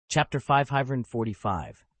Chapter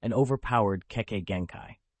 545, An Overpowered Kekkei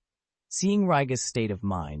Genkai. Seeing Raiga's state of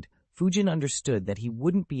mind, Fujin understood that he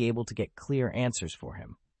wouldn't be able to get clear answers for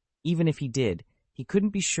him. Even if he did, he couldn't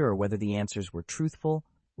be sure whether the answers were truthful,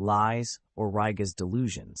 lies, or Raiga's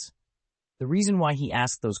delusions. The reason why he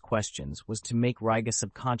asked those questions was to make Raiga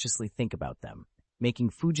subconsciously think about them, making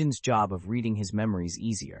Fujin's job of reading his memories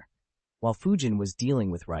easier. While Fujin was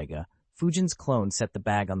dealing with Raiga, Fujin's clone set the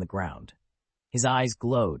bag on the ground. His eyes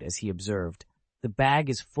glowed as he observed, "The bag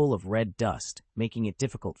is full of red dust, making it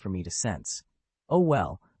difficult for me to sense. Oh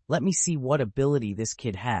well, let me see what ability this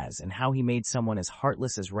kid has and how he made someone as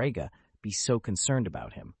heartless as Raiga be so concerned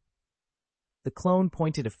about him." The clone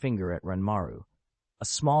pointed a finger at Ranmaru. A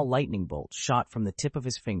small lightning bolt shot from the tip of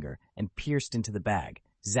his finger and pierced into the bag,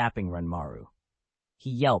 zapping Ranmaru. He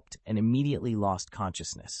yelped and immediately lost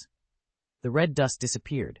consciousness. The red dust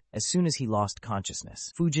disappeared as soon as he lost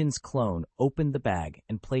consciousness. Fujin's clone opened the bag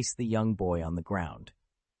and placed the young boy on the ground.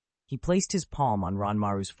 He placed his palm on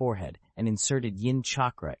Ranmaru's forehead and inserted yin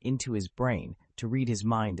chakra into his brain to read his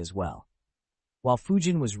mind as well. While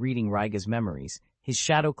Fujin was reading Raiga's memories, his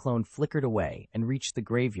shadow clone flickered away and reached the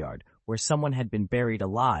graveyard where someone had been buried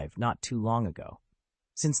alive not too long ago.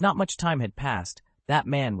 Since not much time had passed, that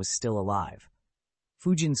man was still alive.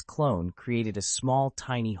 Fujin's clone created a small,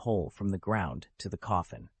 tiny hole from the ground to the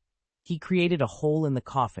coffin. He created a hole in the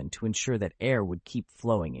coffin to ensure that air would keep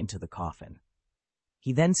flowing into the coffin.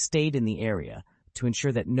 He then stayed in the area to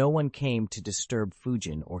ensure that no one came to disturb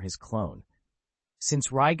Fujin or his clone. Since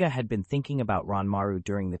Raiga had been thinking about Ranmaru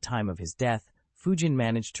during the time of his death, Fujin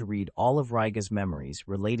managed to read all of Raiga's memories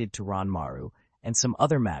related to Ranmaru and some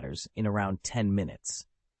other matters in around 10 minutes.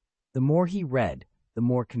 The more he read, the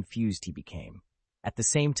more confused he became. At the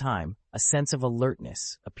same time, a sense of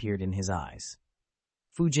alertness appeared in his eyes.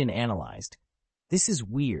 Fujin analyzed. This is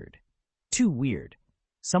weird. Too weird.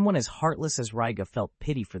 Someone as heartless as Raiga felt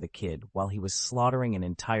pity for the kid while he was slaughtering an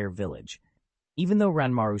entire village. Even though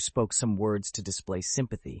Ranmaru spoke some words to display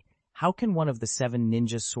sympathy, how can one of the 7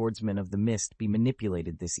 ninja swordsmen of the mist be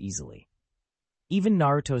manipulated this easily? Even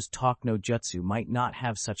Naruto's talk no jutsu might not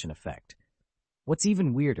have such an effect. What's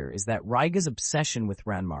even weirder is that Raiga's obsession with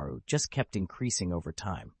Ranmaru just kept increasing over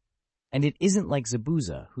time. And it isn't like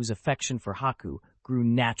Zabuza, whose affection for Haku grew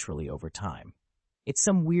naturally over time. It's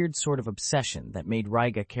some weird sort of obsession that made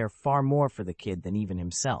Raiga care far more for the kid than even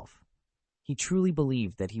himself. He truly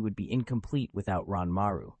believed that he would be incomplete without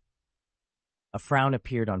Ranmaru. A frown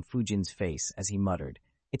appeared on Fujin's face as he muttered,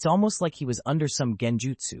 "It's almost like he was under some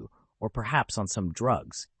genjutsu, or perhaps on some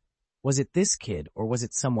drugs. Was it this kid, or was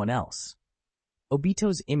it someone else?"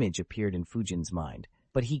 Obito's image appeared in Fujin's mind,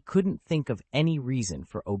 but he couldn't think of any reason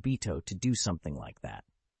for Obito to do something like that.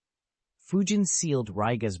 Fujin sealed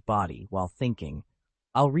Raiga's body while thinking,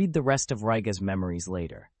 "I'll read the rest of Raiga's memories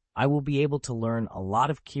later. I will be able to learn a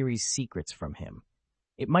lot of Kiri's secrets from him.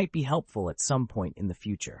 It might be helpful at some point in the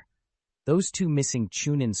future." Those 2 missing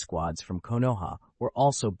Chunin squads from Konoha were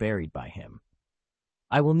also buried by him.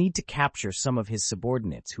 "I will need to capture some of his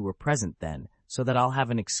subordinates who were present then, so that I'll have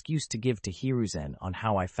an excuse to give to Hiruzen on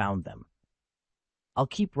how I found them. I'll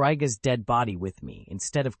keep Raiga's dead body with me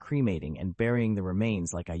instead of cremating and burying the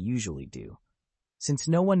remains like I usually do. Since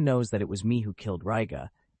no one knows that it was me who killed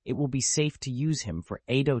Raiga, it will be safe to use him for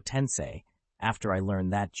Edo Tensei after I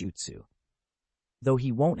learn that jutsu. Though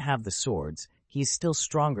he won't have the swords, he is still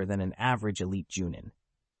stronger than an average elite Junin."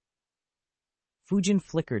 Fujin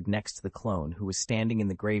flickered next to the clone who was standing in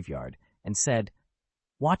the graveyard and said,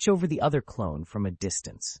 "Watch over the other clone from a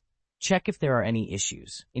distance. Check if there are any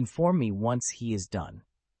issues. Inform me once he is done."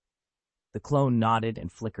 The clone nodded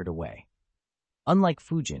and flickered away. Unlike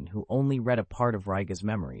Fujin, who only read a part of Raiga's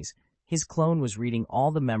memories, his clone was reading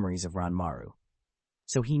all the memories of Ranmaru.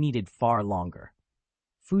 So he needed far longer.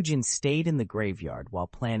 Fujin stayed in the graveyard while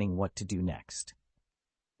planning what to do next.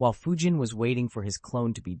 While Fujin was waiting for his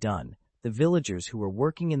clone to be done, the villagers who were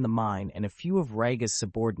working in the mine and a few of Raiga's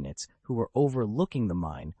subordinates who were overlooking the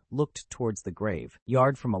mine looked towards the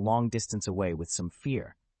graveyard from a long distance away with some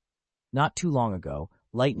fear. Not too long ago,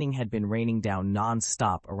 lightning had been raining down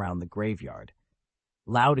non-stop around the graveyard.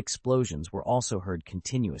 Loud explosions were also heard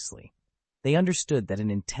continuously. They understood that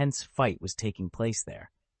an intense fight was taking place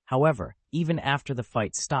there. However, even after the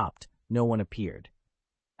fight stopped, no one appeared.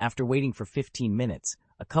 After waiting for 15 minutes,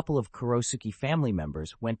 a couple of Kurosuke family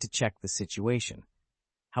members went to check the situation.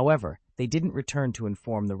 However, they didn't return to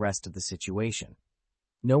inform the rest of the situation.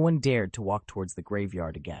 No one dared to walk towards the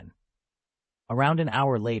graveyard again. Around an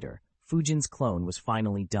hour later, Fujin's clone was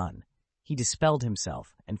finally done. He dispelled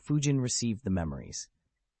himself, and Fujin received the memories.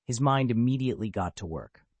 His mind immediately got to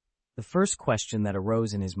work. The first question that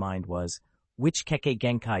arose in his mind was, Which Kekkei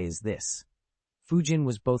Genkai is this? Fujin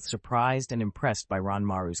was both surprised and impressed by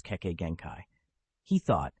Ranmaru's Kekkei Genkai. He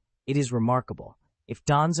thought, it is remarkable. If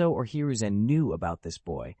Danzo or Hiruzen knew about this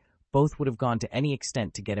boy, both would have gone to any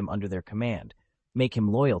extent to get him under their command, make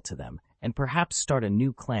him loyal to them, and perhaps start a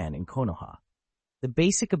new clan in Konoha. The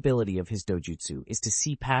basic ability of his dojutsu is to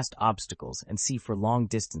see past obstacles and see for long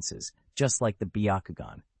distances, just like the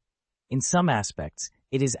Byakugan. In some aspects,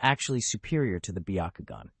 it is actually superior to the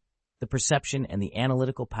Byakugan. The perception and the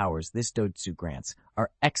analytical powers this dojutsu grants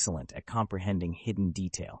are excellent at comprehending hidden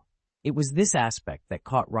detail. It was this aspect that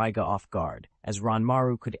caught Raiga off guard, as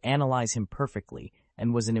Ranmaru could analyze him perfectly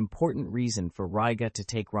and was an important reason for Raiga to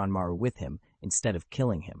take Ranmaru with him instead of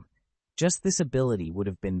killing him. Just this ability would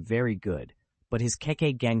have been very good, but his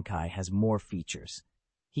Kekkei Genkai has more features.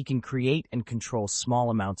 He can create and control small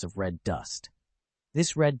amounts of red dust.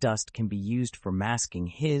 This red dust can be used for masking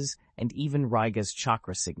his and even Raiga's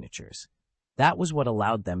chakra signatures. That was what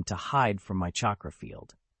allowed them to hide from my chakra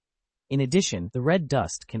field. In addition, the red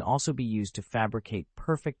dust can also be used to fabricate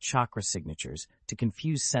perfect chakra signatures to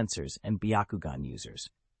confuse sensors and Byakugan users.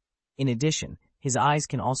 In addition, his eyes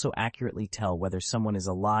can also accurately tell whether someone is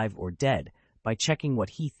alive or dead by checking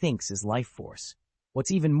what he thinks is life force.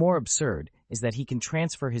 What's even more absurd is that he can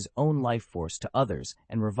transfer his own life force to others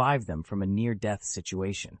and revive them from a near-death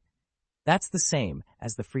situation. That's the same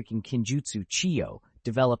as the freaking Kinjutsu Chiyo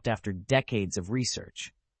developed after decades of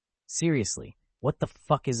research. Seriously, what the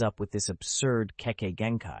fuck is up with this absurd Kekkei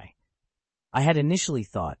Genkai? I had initially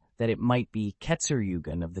thought that it might be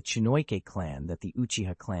Ketsuryugen of the Chinoike clan that the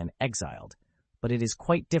Uchiha clan exiled, but it is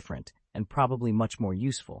quite different and probably much more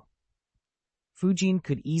useful. Fujin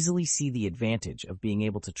could easily see the advantage of being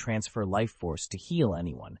able to transfer life force to heal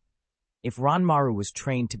anyone. If Ranmaru was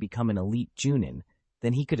trained to become an elite Junin,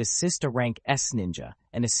 then he could assist a rank S ninja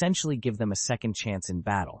and essentially give them a second chance in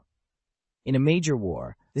battle. In a major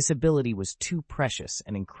war, this ability was too precious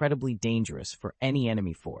and incredibly dangerous for any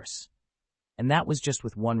enemy force. And that was just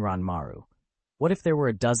with one Ranmaru. What if there were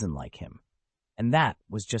a dozen like him? And that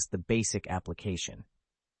was just the basic application.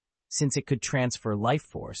 Since it could transfer life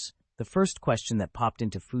force, the first question that popped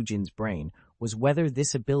into Fujin's brain was whether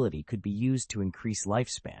this ability could be used to increase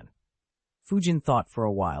lifespan. Fujin thought for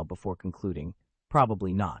a while before concluding,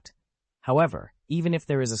 probably not. However, even if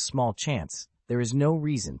there is a small chance, there is no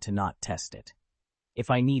reason to not test it. If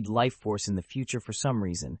I need life force in the future for some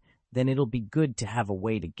reason, then it'll be good to have a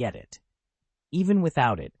way to get it. Even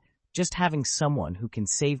without it, just having someone who can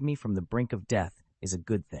save me from the brink of death is a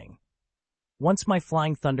good thing. Once my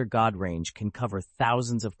Flying Thunder God range can cover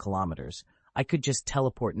thousands of kilometers, I could just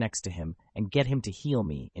teleport next to him and get him to heal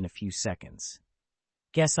me in a few seconds.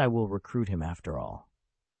 Guess I will recruit him after all.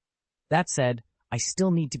 That said, I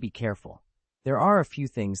still need to be careful. There are a few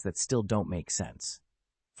things that still don't make sense.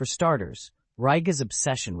 For starters, Raiga's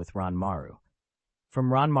obsession with Ranmaru.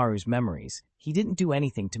 From Ranmaru's memories, he didn't do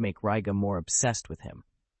anything to make Raiga more obsessed with him.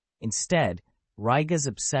 Instead, Raiga's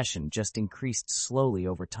obsession just increased slowly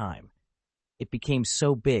over time. It became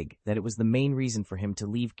so big that it was the main reason for him to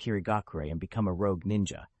leave Kirigakure and become a rogue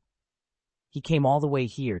ninja. He came all the way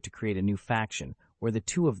here to create a new faction where the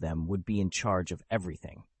two of them would be in charge of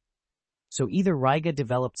everything. So either Raiga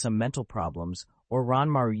developed some mental problems or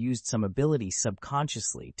Ranmaru used some ability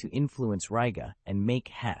subconsciously to influence Raiga and make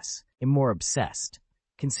Hess more obsessed.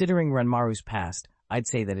 Considering Ranmaru's past, I'd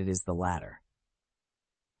say that it is the latter.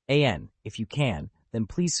 If you can, then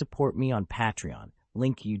please support me on Patreon.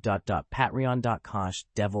 Link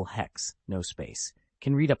u.patreon.com/devilhex, no space.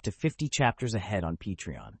 Can read up to 50 chapters ahead on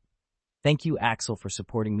Patreon. Thank you, Axel, for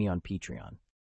supporting me on Patreon.